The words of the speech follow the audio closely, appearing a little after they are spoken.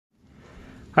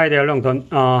Hi there, long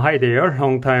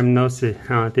time no see.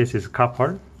 This is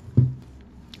copper,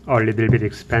 a little bit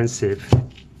expensive.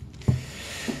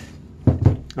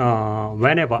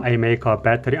 Whenever I make a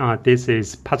battery, this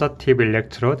is positive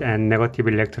electrode and negative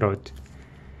electrode.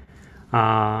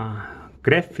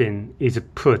 Graphene is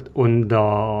put on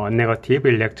the negative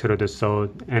electrode, so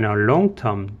in a long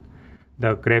term,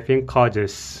 the graphene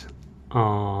causes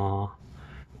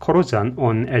corrosion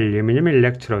on aluminum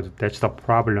electrode. That's the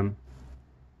problem.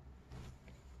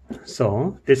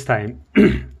 So this time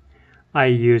I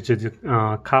used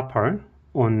copper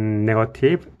on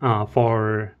negative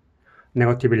for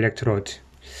negative electrode.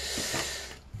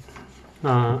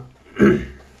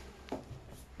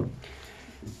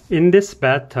 In this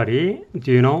battery,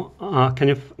 do you know?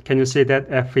 Can you see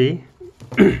that Fe?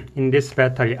 In this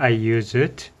battery, I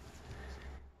used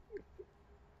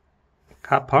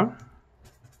copper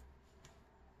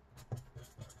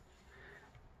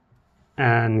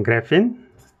and graphene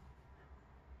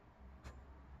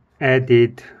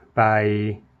added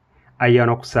by iron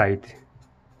oxide,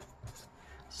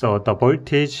 so the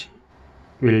voltage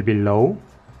will be low.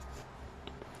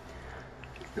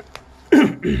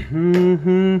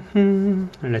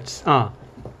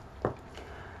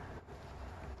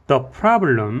 The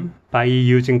problem by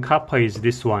using copper is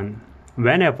this one.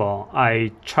 Whenever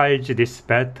I charge this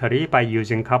battery by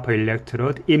using copper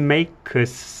electrode, it makes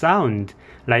sound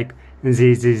like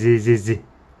z z z z z.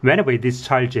 Whenever it is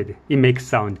charged, it makes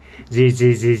sound z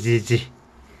z z z z.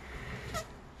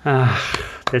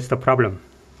 That's the problem.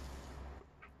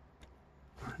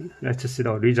 Let's see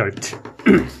the result.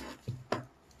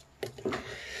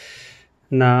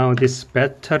 Now this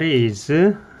battery is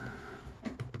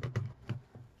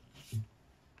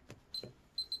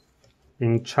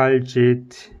being charged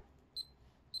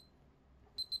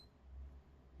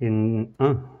in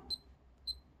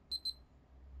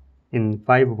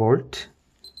 5 volt.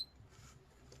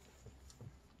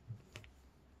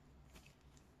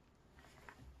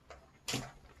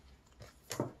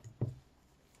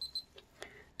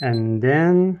 And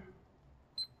then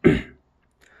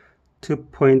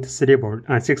 2.3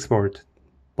 volt, 6 volt,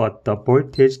 but the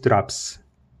voltage drops.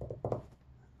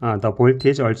 The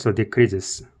voltage also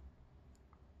decreases.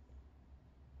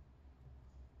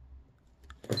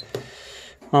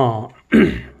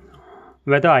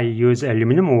 Whether I use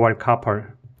aluminum or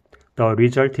copper, the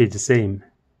result is the same.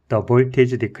 The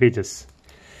voltage decreases.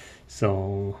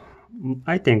 So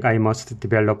I think I must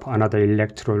develop another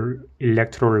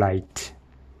electrolyte.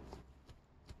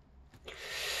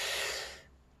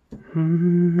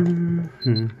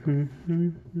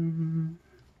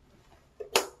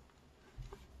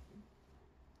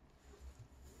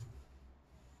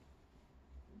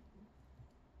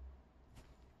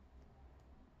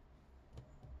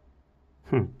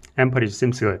 Amperage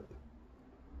seems good.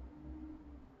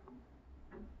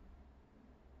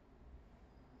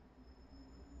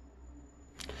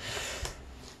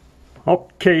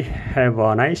 Okay, have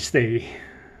a nice day.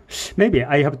 Maybe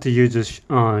I have to use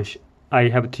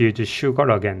sugar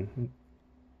again.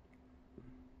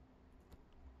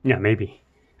 Yeah, maybe.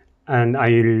 And I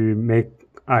will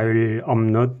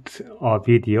upload a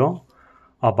video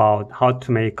about how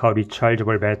to make a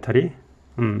rechargeable battery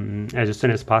as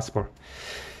soon as possible.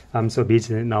 I'm so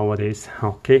busy nowadays.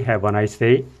 Okay, have a nice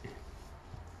day.